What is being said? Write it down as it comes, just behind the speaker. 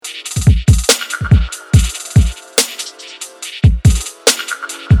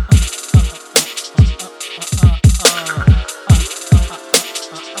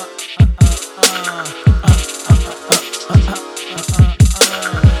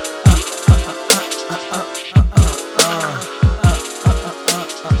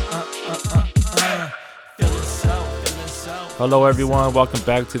Hello, everyone. Welcome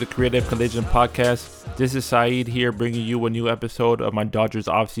back to the Creative Collision Podcast. This is Saeed here bringing you a new episode of my Dodgers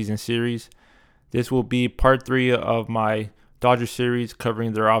offseason series. This will be part 3 of my Dodgers series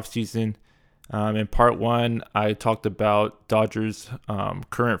covering their offseason. In part 1, I talked about Dodgers'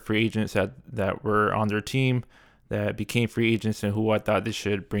 current free agents that were on their team, that became free agents, and who I thought they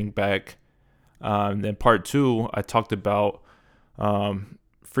should bring back. Then part 2, I talked about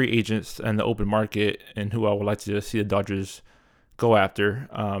free agents and the open market and who I would like to see the Dodgers go after.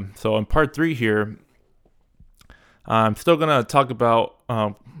 So in part 3 here, I'm still going to talk about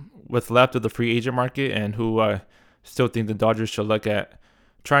what's left of the free agent market and who I still think the Dodgers should look at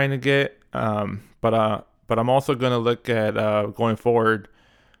trying to get. But I'm also going to look at going forward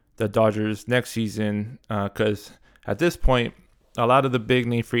the Dodgers next season because at this point, a lot of the big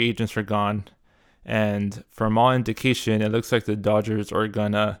name free agents are gone. And from all indication, it looks like the Dodgers are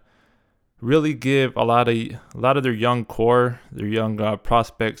gonna really give a lot of their young core, their young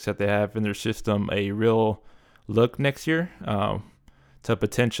prospects that they have in their system, a real look next year to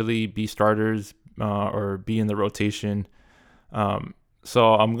potentially be starters or be in the rotation.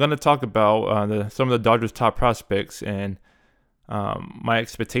 So I'm gonna talk about some of the Dodgers' top prospects and my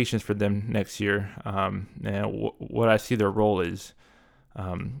expectations for them next year and what I see their role is.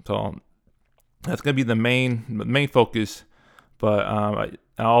 So that's going to be the main focus, but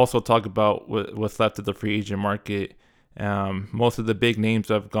I'll also talk about what's left of the free agent market. Most of the big names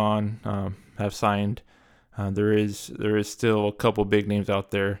have gone, have signed. There is still a couple big names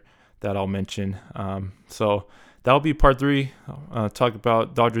out there that I'll mention. So that'll be part 3. Talk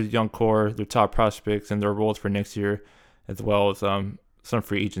about Dodgers' young core, their top prospects, and their roles for next year, as well as some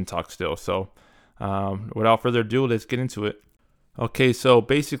free agent talk still. So without further ado, let's get into it. Okay, so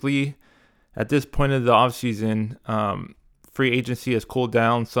basically, at this point of the offseason, free agency has cooled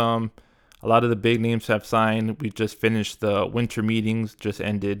down some. A lot of the big names have signed. We just finished the winter meetings, just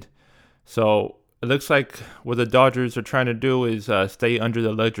ended. So it looks like what the Dodgers are trying to do is stay under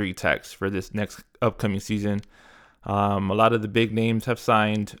the luxury tax for this next upcoming season. A lot of the big names have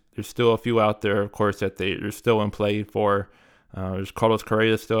signed. There's still a few out there, of course, that they're still in play for. There's Carlos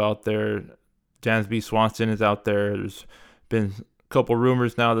Correa still out there. Dansby Swanson is out there. There's been couple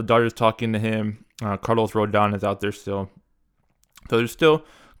rumors now the Dodgers talking to him. Carlos Rodon is out there still. So there's still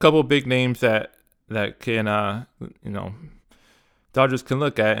a couple big names that can Dodgers can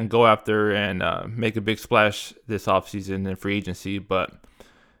look at and go after and make a big splash this offseason in free agency. But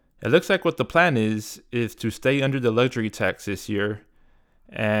it looks like what the plan is to stay under the luxury tax this year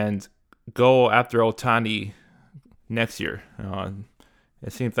and go after Ohtani next year.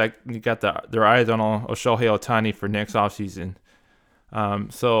 It seems like you got their eyes on Shohei Ohtani for next offseason.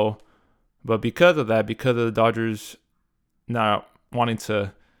 But because of the Dodgers not wanting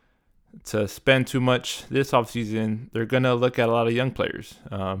to spend too much this offseason, they're going to look at a lot of young players.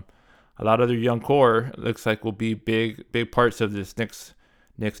 A lot of their young core looks like will be big parts of this next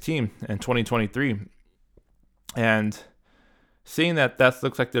team in 2023. And seeing that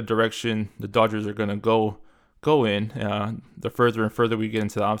looks like the direction the Dodgers are going to go in, the further and further we get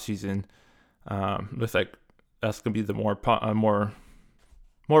into the offseason, looks like that's going to be the more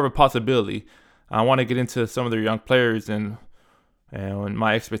of a possibility. I want to get into some of their young players and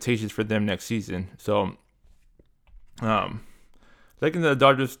my expectations for them next season. So, looking at the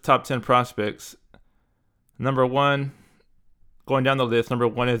Dodgers' top 10 prospects, number 1, going down the list, number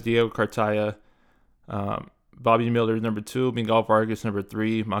 1 is Diego Cartaya. Bobby Miller, number 2. Miguel Vargas, number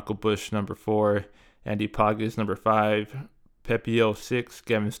 3. Michael Busch, number 4. Andy Pages, number 5. Pepio, 6.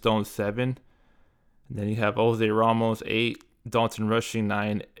 Gavin Stone, 7. And then you have Jose Ramos, 8. Dalton Rushing,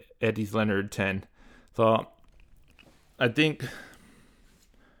 9, Eddie Leonard, 10. So I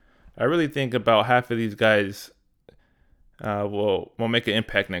really think about half of these guys will make an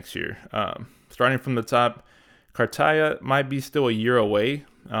impact next year. Starting from the top, Cartaya might be still a year away.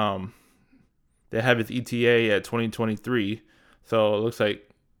 They have his ETA at 2023, so it looks like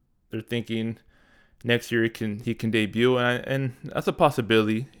they're thinking next year he can debut, and that's a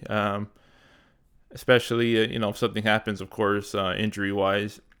possibility. Especially, if something happens, of course,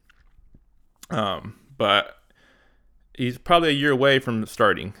 injury-wise. But he's probably a year away from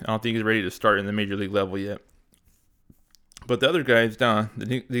starting. I don't think he's ready to start in the major league level yet. But the other guys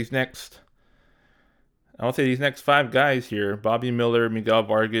these next 5 guys here, Bobby Miller, Miguel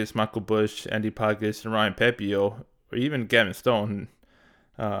Vargas, Michael Busch, Andy Pages, and Ryan Pepio, or even Gavin Stone,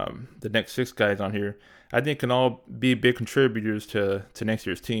 the next 6 guys on here, I think can all be big contributors to next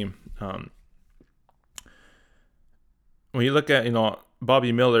year's team. When you look at,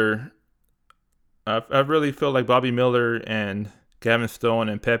 Bobby Miller, I really feel like Bobby Miller and Gavin Stone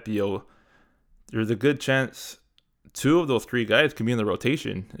and Pepio, there's a good chance two of those three guys can be in the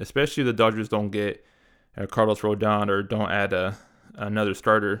rotation, especially if the Dodgers don't get Carlos Rodon or don't add another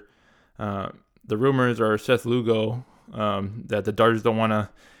starter. The rumors are Seth Lugo, that the Dodgers don't want to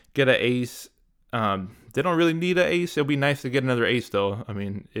get an ace. They don't really need an ace. It'll be nice to get another ace, though. I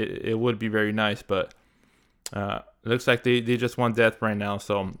mean, it would be very nice, but it looks like they just want depth right now.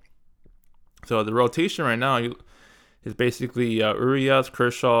 So the rotation right now is basically Urias,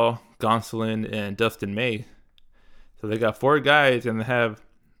 Kershaw, Gonsolin, and Dustin May. So they got four guys, and they have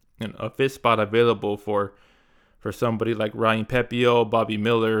a fifth spot available for somebody like Ryan Pepiot, Bobby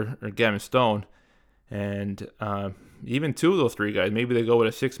Miller, or Gavin Stone. And even two of those three guys, maybe they go with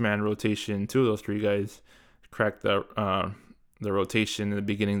a six-man rotation. Two of those three guys crack the rotation in the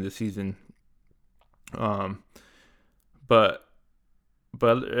beginning of the season. But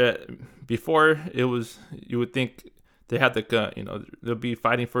before it was, you would think they had the they'll be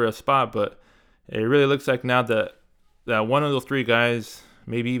fighting for a spot, but it really looks like now that one of those three guys,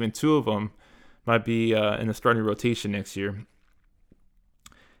 maybe even two of them, might be in the starting rotation next year.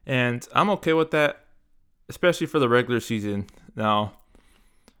 And I'm okay with that, especially for the regular season. Now,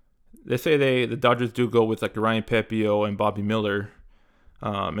 they say the Dodgers do go with like Ryan Pepiot and Bobby Miller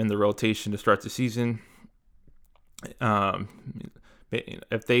in the rotation to start the season.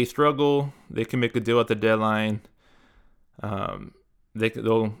 If they struggle, they can make a deal at the deadline. They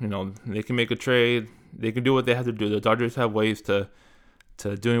can make a trade. They can do what they have to do. The Dodgers have ways to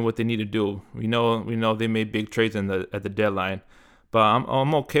doing what they need to do. We know they made big trades at the deadline, but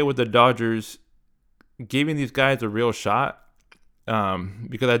I'm okay with the Dodgers giving these guys a real shot,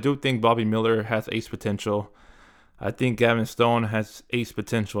 because I do think Bobby Miller has ace potential. I think Gavin Stone has ace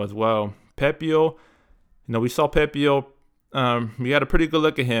potential as well. Pepiot, we saw Pepiot. We got a pretty good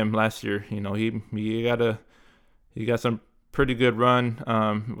look at him last year. He got some pretty good run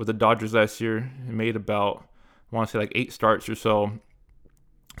with the Dodgers last year. He made about, I want to say, like 8 starts or so.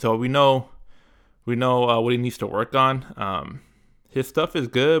 So we know what he needs to work on. His stuff is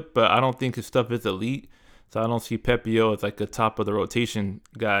good, but I don't think his stuff is elite. So I don't see Pepiot as like a top of the rotation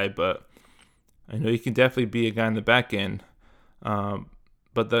guy, but I know he can definitely be a guy in the back end.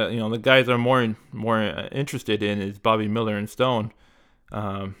 But the guys I'm more interested in is Bobby Miller and Stone,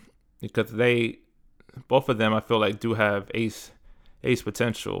 because both of them I feel like do have ace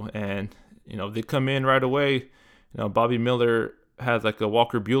potential, and they come in right away. Bobby Miller has like a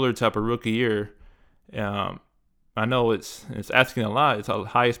Walker Buehler type of rookie year. I know it's asking a lot. It's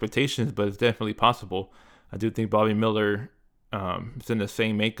high expectations, but it's definitely possible. I do think Bobby Miller is in the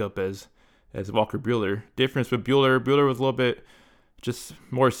same makeup as Walker Buehler. Difference with Buehler was a little bit just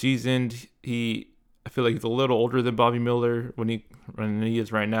more seasoned. I feel like he's a little older than Bobby Miller when he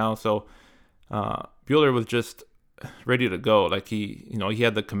is right now. So Buehler was just ready to go. Like he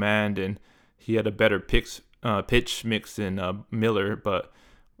had the command and he had a better pitch mix than Miller, but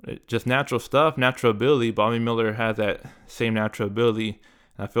just natural stuff, natural ability. Bobby Miller has that same natural ability.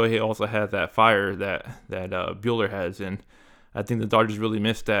 And I feel like he also has that fire that Buehler has, and I think the Dodgers really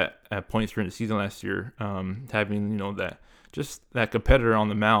missed that at points during the season last year, having that competitor on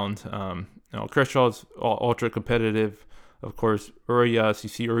the mound. Kershaw's ultra competitive, of course. Urias, you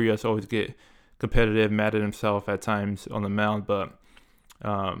see Urias always get competitive, mad at himself at times on the mound, but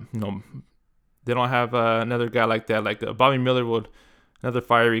they don't have another guy like that. Like Bobby Miller would, another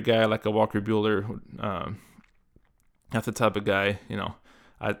fiery guy like a Walker Buehler. That's the type of guy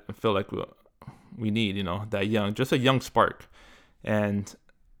I feel like we need. Just a young spark, and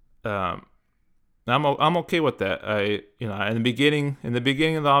I'm okay with that. In the beginning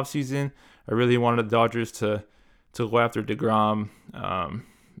of the offseason, I really wanted the Dodgers to go after DeGrom.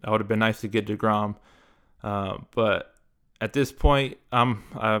 That would have been nice to get DeGrom, but at this point,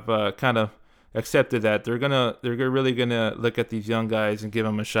 I've kind of accepted that they're really gonna look at these young guys and give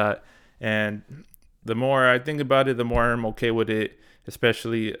them a shot. And the more I think about it, the more I'm okay with it,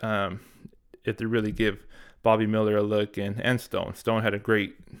 especially if they really give Bobby Miller a look and Stone. Stone had a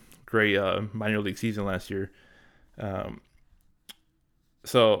great minor league season last year. If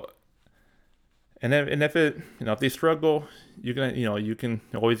they struggle, you can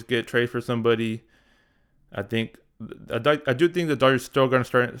always get trade for somebody. I do think the Dodgers still going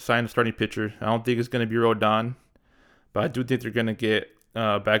to sign a starting pitcher. I don't think it's going to be Rodon, but I do think they're going to get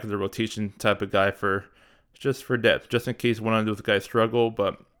back of the rotation type of guy for depth, just in case one of those guys struggle.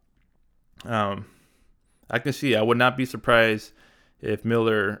 But I can see, I would not be surprised if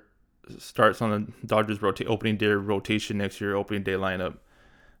Miller starts on the Dodgers opening day rotation next year, opening day lineup.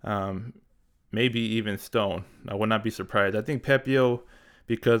 Maybe even Stone. I would not be surprised. I think Pepiot,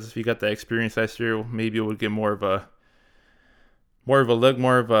 because he got that experience last year, maybe it would get more of a look,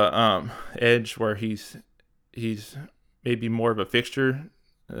 more of a edge where he's he's maybe more of a fixture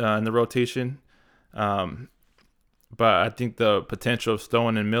in the rotation. But I think the potential of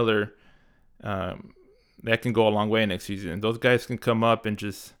Stone and Miller, that can go a long way next season. Those guys can come up and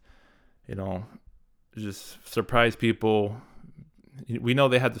just surprise people. We know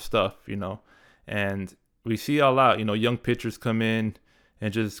they have the stuff, and we see a lot, young pitchers come in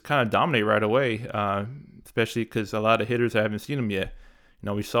and just kind of dominate right away, especially because a lot of hitters haven't seen them yet.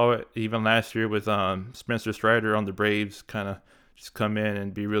 We saw it even last year with Spencer Strider on the Braves, kind of just come in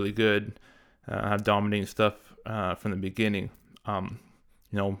and be really good, have dominating stuff from the beginning.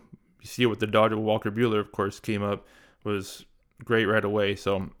 You see it with the Dodgers. Walker Buehler, of course, came up, was great right away.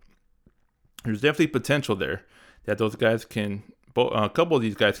 So there's definitely potential there that those guys can, a couple of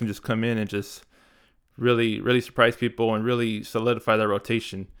these guys can just come in and just really, really surprise people and really solidify their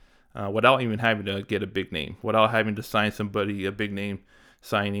rotation without even having to get a big name, without having to sign somebody, a big name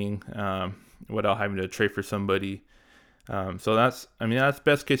signing, without having to trade for somebody. So that's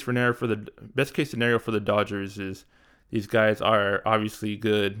best case scenario for the Dodgers is these guys are obviously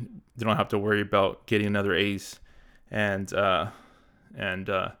good. They don't have to worry about getting another ace, and they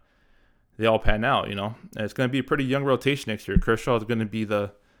all pan out. And it's going to be a pretty young rotation next year. Kershaw is going to be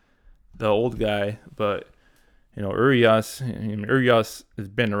the old guy, but Urias has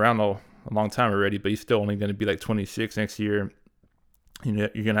been around a long time already, but he's still only going to be like 26 next year. You're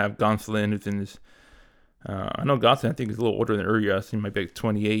going to have Gonsolin, who's in his. I know Gonsolin, I think, is a little older than Urias. He might be like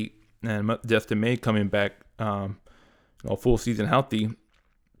 28, and Dustin May coming back, full season healthy.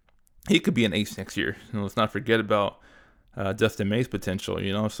 He could be an ace next year. Let's not forget about Dustin May's potential.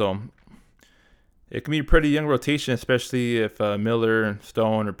 So it can be a pretty young rotation, especially if Miller,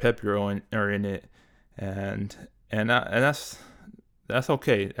 Stone, or Pepe are in it, and that's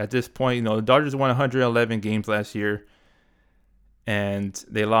okay at this point. The Dodgers won 111 games last year, and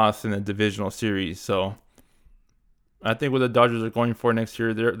they lost in the divisional series. So I think what the Dodgers are going for next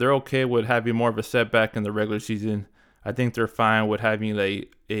year, they're okay with having more of a setback in the regular season. I think they're fine with having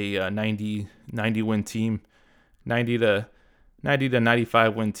a 90 win team, 90 to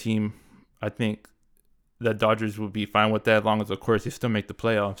 95 win team. I think the Dodgers would be fine with that, as long as, of course, they still make the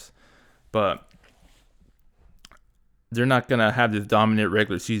playoffs. But they're not going to have this dominant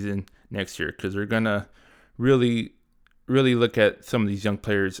regular season next year because they're going to really, really look at some of these young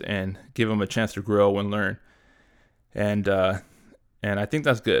players and give them a chance to grow and learn. And I think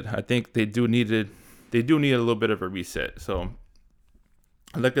that's good. I think they do need a little bit of a reset. So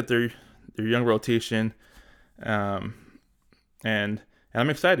I look at their young rotation, and I'm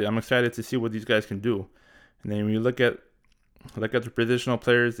excited. I'm excited to see what these guys can do. And then when you look at the positional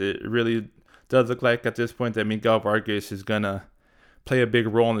players, it really does look like at this point that Miguel Vargas is gonna play a big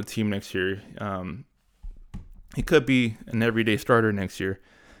role in the team next year. He could be an everyday starter next year.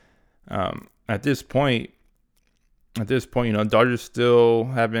 At this point, Dodgers still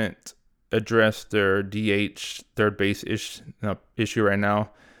haven't addressed their DH third base issue right now.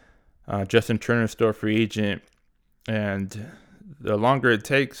 Justin Turner is still a free agent, and the longer it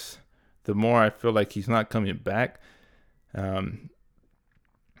takes, the more I feel like he's not coming back. And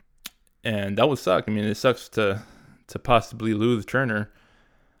that would suck. It sucks to possibly lose Turner.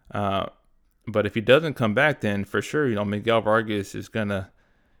 But if he doesn't come back, then for sure, Miguel Vargas is gonna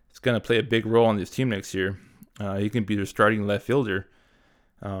play a big role on this team next year. He can be the starting left fielder.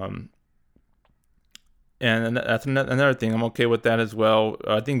 And that's another thing. I'm okay with that as well.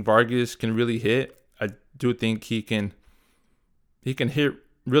 I think Vargas can really hit. I do think he can hit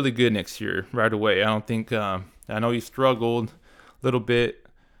really good next year right away. I don't think I know he struggled a little bit.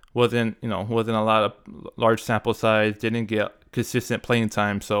 Wasn't a lot of large sample size. Didn't get consistent playing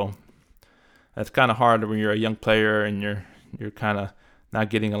time. So that's kind of hard when you're a young player and you're kind of not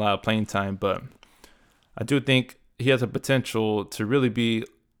getting a lot of playing time. But I do think he has a potential to really be,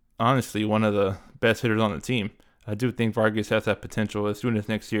 honestly, one of the best hitters on the team. I do think Vargas has that potential. As soon as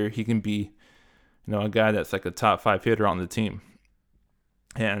next year, he can be, a guy that's like a top 5 hitter on the team.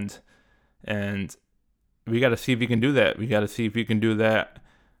 And we got to see if he can do that. We got to see if he can do that.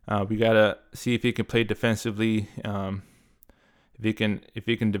 We got to see if he can play defensively. If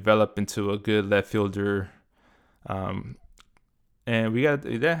he can develop into a good left fielder. And we got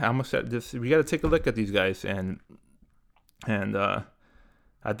we got to take a look at these guys, and I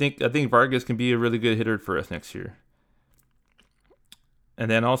think Vargas can be a really good hitter for us next year. And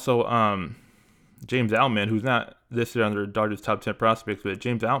then also James Outman, who's not listed under Dodgers top 10 prospects, but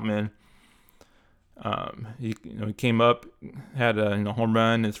James Outman, he came up, had a home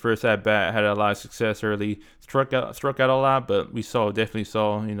run his first at bat, had a lot of success early, struck out a lot, but we definitely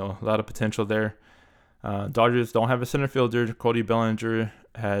saw a lot of potential there. Dodgers don't have a center fielder. Cody Bellinger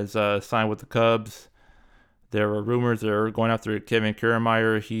has signed with the Cubs. there were rumors they were going after Kevin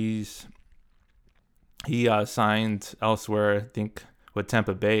Kiermaier. He signed elsewhere, I think, with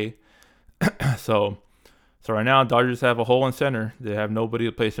Tampa Bay. So right now, Dodgers have a hole in center. They have nobody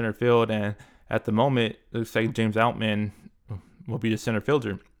to play center field, and at the moment, it looks like James Outman will be the center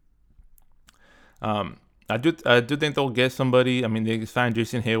fielder. I do think they'll get somebody. I mean, they signed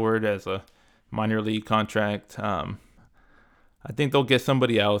Jason Hayward as a minor league contract. I think they'll get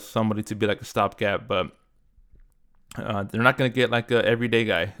somebody else, somebody to be like a stopgap, but they're not going to get like a everyday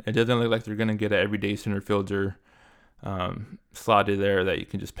guy. It doesn't look like they're going to get an everyday center fielder slotted there that you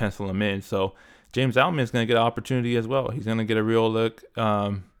can just pencil him in. So James Outman is going to get an opportunity as well. He's going to get a real look.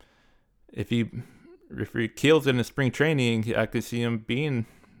 If he kills it in spring training, I could see him being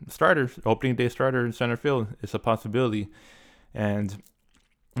starter, opening day starter in center field. It's a possibility. And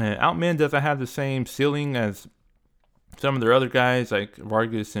Outman doesn't have the same ceiling as some of their other guys like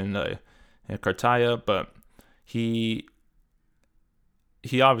Vargas and Cartaya, but he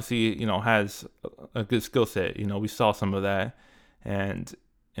obviously, has a good skill set. We saw some of that. And,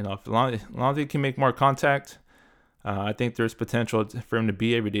 as long as he can make more contact, I think there's potential for him to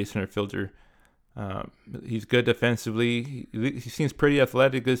be everyday center fielder. He's good defensively. He seems pretty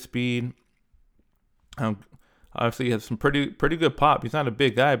athletic, good speed. Obviously, he has some pretty good pop. He's not a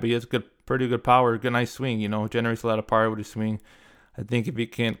big guy, but he has pretty good power, good nice swing. Generates a lot of power with his swing. I think if he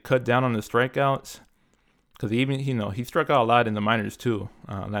can cut down on the strikeouts, because even he struck out a lot in the minors too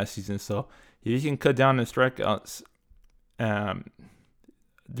last season. So if he can cut down on the strikeouts,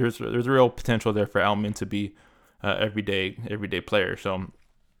 there's real potential there for Outman to be everyday player. So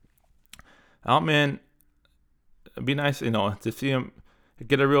Outman, it'd be nice, to see him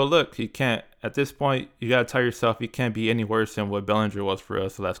get a real look. He can't, at this point, you got to tell yourself he can't be any worse than what Bellinger was for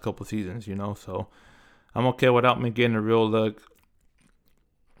us the last couple seasons, So I'm okay with Outman getting a real look.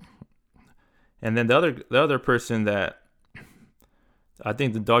 And then the other person that I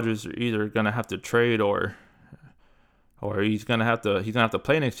think the Dodgers are either going to have to trade or he's going to have to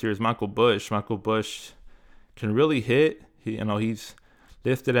play next year is Michael Busch. Michael Busch can really hit. He's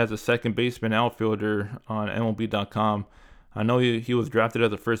listed as a second baseman outfielder on MLB.com. I know he was drafted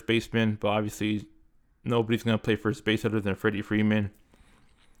as a first baseman, but obviously nobody's going to play first base other than Freddie Freeman.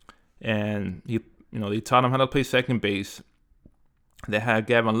 And they taught him how to play second base. They have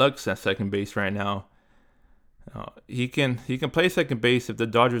Gavin Lux at second base right now. He can play second base if the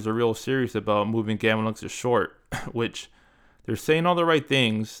Dodgers are real serious about moving Gavin Lux to short, which they're saying all the right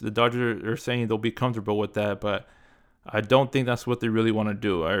things. The Dodgers are saying they'll be comfortable with that, but I don't think that's what they really want to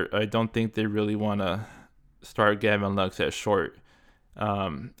do. I don't think they really want to start Gavin Lux at short.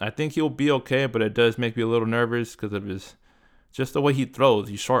 I think he'll be okay, but it does make me a little nervous because of just the way he throws.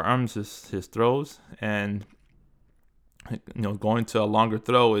 He short arms his throws, and going to a longer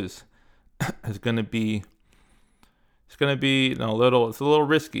throw is going to be a little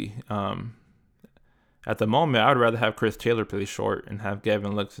risky. At the moment, I would rather have Chris Taylor play short and have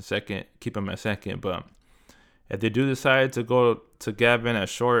Gavin Lux in second, keep him at second. But if they do decide to go to Gavin at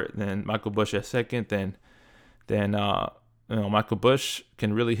short, then Michael Busch at second, then Michael Busch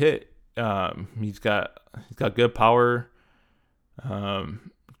can really hit. He's got good power.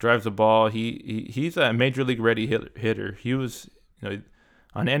 Drives the ball. He's a major league ready hitter. He was,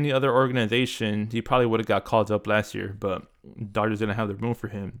 on any other organization, he probably would have got called up last year, but Dodgers didn't have the room for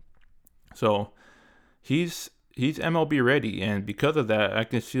him. So he's MLB ready, and because of that, I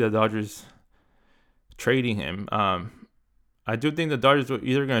can see the Dodgers trading him. I do think the Dodgers are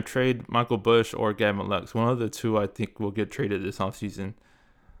either going to trade Michael Busch or Gavin Lux. One of the two, I think, will get traded this offseason.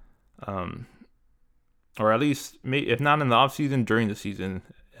 Or at least, if not in the offseason, during the season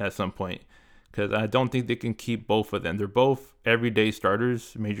at some point. Because I don't think they can keep both of them. They're both everyday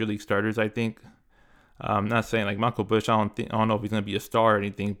starters, major league starters, I think. I'm not saying like Michael Busch, I don't know if he's going to be a star or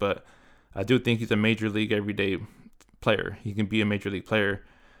anything, but I do think he's a major league everyday player. He can be a major league player.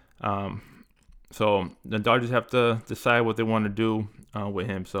 So the Dodgers have to decide what they want to do with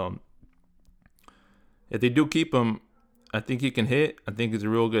him. So if they do keep him, I think he can hit. I think he's a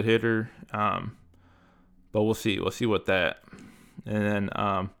real good hitter. But we'll see. We'll see with that. And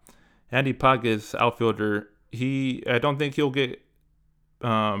then Andy Pages, outfielder, I don't think he'll get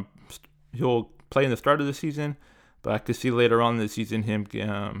he'll play in the start of the season, but I could see later on in the season him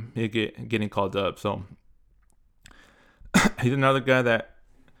getting called up. So he's another guy that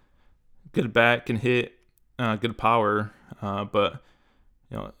good bat, can hit, good power, but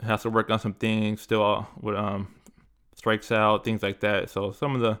has to work on some things still with strikes out, things like that. So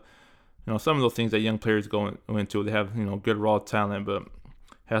some of those things that young players go into, they have good raw talent, but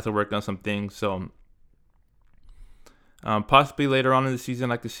has to work on some things. So possibly later on in the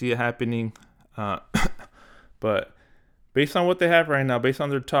season, I could see it happening. But based on what they have right now, based on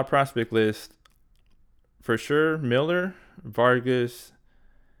their top prospect list, for sure, Miller, Vargas,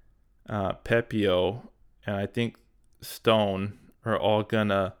 Pepio, and I think Stone are all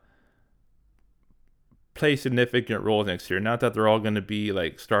gonna play significant roles next year. Not that they're all gonna be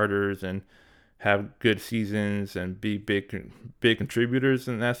like starters and have good seasons and be big contributors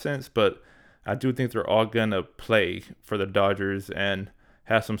in that sense, but I do think they're all gonna play for the Dodgers and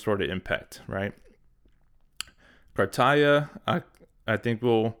have some sort of impact, right? Cartaya, I think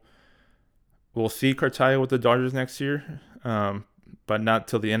we'll see Cartaya with the Dodgers next year, but not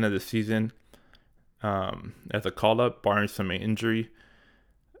till the end of the season. As a call up, barring some injury.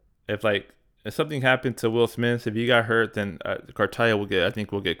 If something happened to Will Smith, if he got hurt, then Cartaya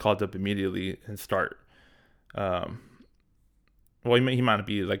will get called up immediately and start. Well, he might not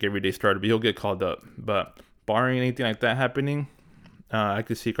be like everyday starter, but he'll get called up. But barring anything like that happening, I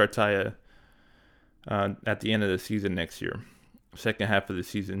could see Cartaya at the end of the season next year, second half of the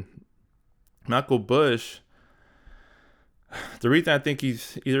season. Michael Busch, the reason I think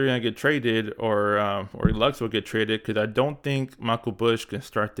he's either going to get traded or Lux will get traded, because I don't think Michael Busch can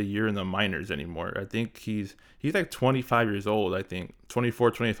start the year in the minors anymore. I think he's like 25 years old, I think. 24,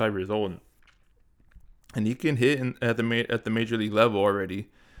 25 years old. And he can hit at the major league level already.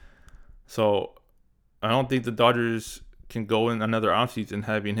 So I don't think the Dodgers can go in another offseason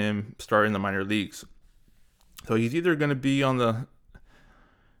having him start in the minor leagues. So he's either going to be in the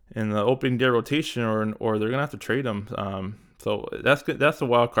opening day rotation or they're going to have to trade him. So that's good. That's a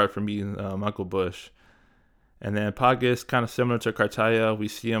wild card for me, Michael Busch. And then Pagas, kind of similar to Cartaya. We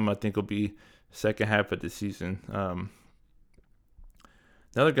see him, I think, will be second half of the season.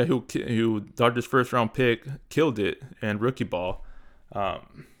 Another guy who Dodgers first round pick killed it and rookie ball.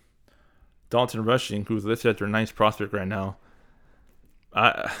 Dalton Rushing, who's listed as their ninth prospect right now.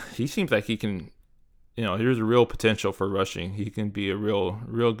 He seems like he can, here's a real potential for Rushing. He can be a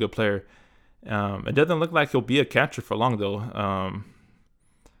real good player. It doesn't look like he'll be a catcher for long though.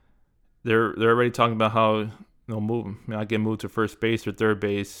 They're already talking about how I get moved to first base or third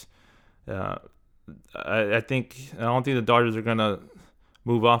base. I don't think the Dodgers are gonna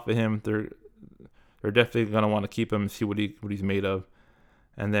move off of him. They're definitely gonna want to keep him and see what he's made of.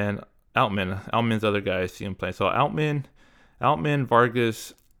 And then Outman's the other guy I see him play. So Outman,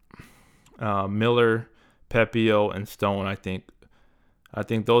 Vargas, Miller, Pepio, and Stone. I think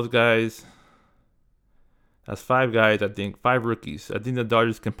those guys. That's five guys. I think 5 rookies. I think the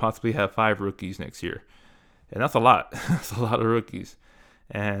Dodgers can possibly have 5 rookies next year, and that's a lot. That's a lot of rookies,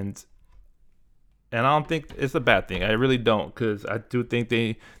 and I don't think it's a bad thing. I really don't, because I do think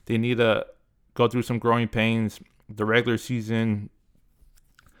they need to go through some growing pains. The regular season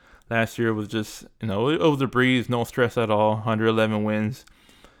last year was just, it was a breeze, no stress at all, 111 wins.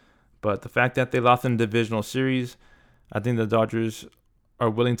 But the fact that they lost in the divisional series, I think the Dodgers are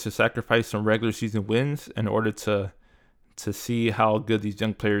willing to sacrifice some regular season wins in order to see how good these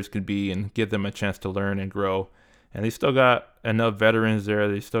young players could be and give them a chance to learn and grow. And they still got enough veterans there.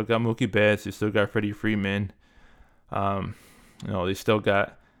 They still got Mookie Betts. They still got Freddie Freeman. They still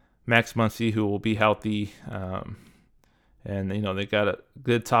got Max Muncy, who will be healthy. And they got a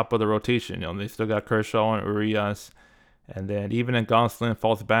good top of the rotation. They still got Kershaw and Urias. And then even if Gonsolin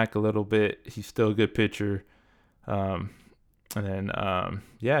falls back a little bit, he's still a good pitcher. You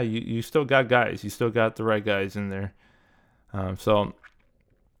still got guys. You still got the right guys in there. So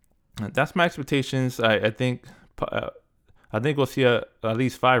that's my expectations. I think we'll see at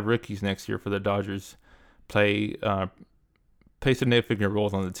least 5 rookies next year for the Dodgers play significant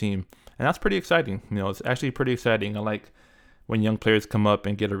roles on the team, and that's pretty exciting. It's actually pretty exciting. I like when young players come up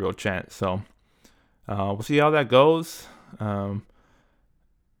and get a real chance. So we'll see how that goes. We'll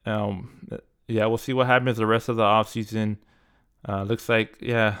see what happens the rest of the offseason. Looks like,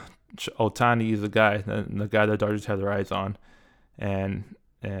 Ohtani is the guy the Dodgers have their eyes on. And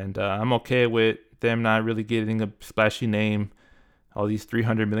I'm okay with them not really getting a splashy name. All these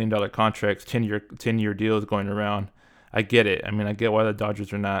 $300 million contracts, 10-year deals going around. I get it. I get why the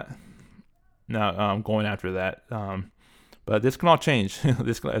Dodgers are not going after that. But this can all change.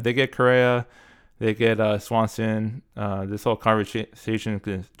 If they get Correa, they get Swanson, this whole conversation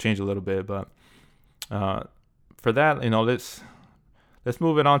can change a little bit. But for that, let's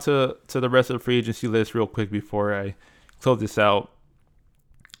move it on to the rest of the free agency list real quick before I close this out.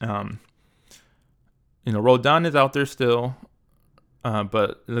 Rodon is out there still,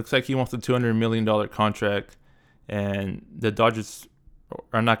 but it looks like he wants a $200 million contract, and the Dodgers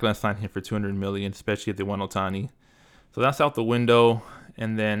are not going to sign him for $200 million, especially if they want Ohtani. So that's out the window.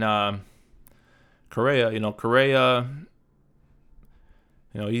 And then Correa,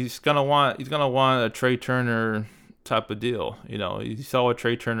 He's gonna want a Trey Turner type of deal. You saw what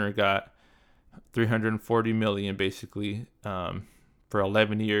Trey Turner got, $340 million basically, for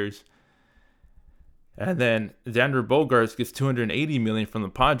 11 years. And then Xander Bogaerts gets $280 million from the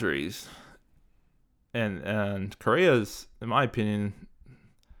Padres. And Correa's, in my opinion,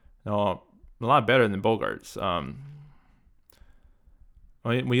 a lot better than Bogaerts.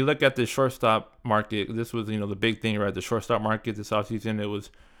 When you look at the shortstop market, this was the big thing, right? The shortstop market this offseason, it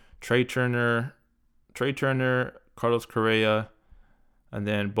was Trey Turner, Carlos Correa, and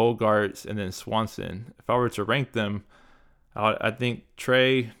then Bogaerts, and then Swanson. If I were to rank them, I think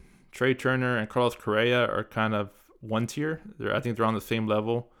Trey Turner and Carlos Correa are kind of one tier. I think they're on the same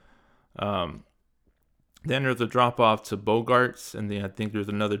level. Then there's a drop off to Bogaerts, and then I think there's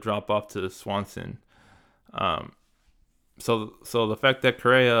another drop off to Swanson. So the fact that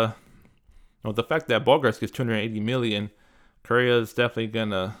Bogaerts gets $280 million, Correa is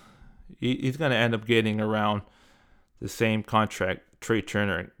definitely he's gonna end up getting around the same contract Trey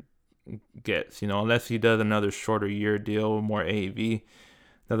Turner gets, unless he does another shorter year deal, more AAV.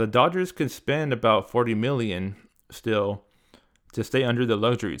 Now the Dodgers can spend about $40 million still to stay under the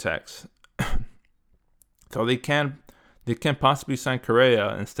luxury tax. So they can possibly sign Correa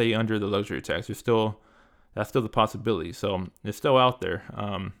and stay under the luxury tax. That's still the possibility. So it's still out there.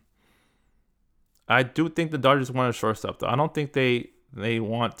 I do think the Dodgers want a shortstop, though. I don't think they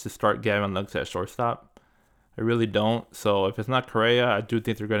want to start Gavin Lux at shortstop. I really don't. So if it's not Correa, I do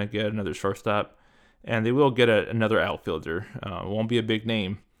think they're going to get another shortstop. And they will get another outfielder. It won't be a big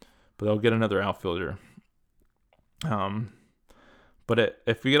name, but they'll get another outfielder. But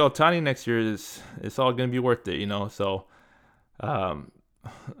if we get Ohtani next year, it's all going to be worth it, So that'll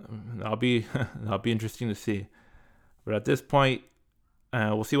be interesting to see. But at this point,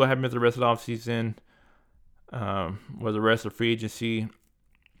 we'll see what happens with the rest of the offseason, or the rest of free agency.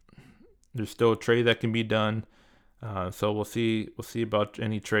 There's still a trade that can be done. So we'll see about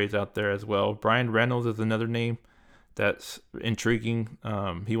any trades out there as well. Brian Reynolds is another name that's intriguing.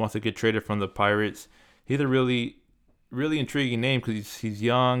 He wants to get traded from the Pirates. He's a really, really intriguing name because he's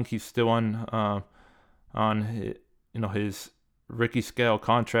young. He's still on his rookie scale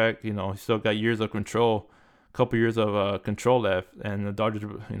contract. He's still got years of control, a couple years of control left, and the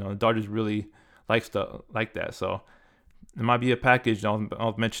Dodgers really like stuff like that. So it might be a package. I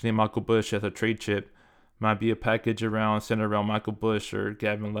was mentioning Michael Busch as a trade chip. Might be a package centered around Michael Busch or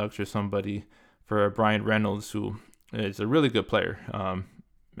Gavin Lux or somebody for Brian Reynolds, who is a really good player.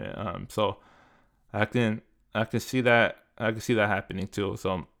 So I can see that happening too.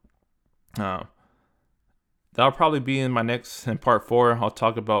 So that'll probably be in part 4. I'll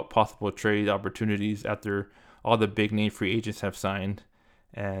talk about possible trade opportunities after all the big name free agents have signed,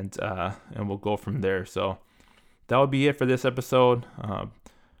 and we'll go from there. So that will be it for this episode.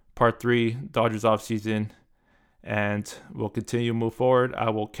 Part 3, Dodgers offseason, and we'll continue to move forward. I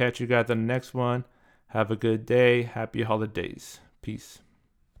will catch you guys on the next one. Have a good day. Happy holidays. Peace.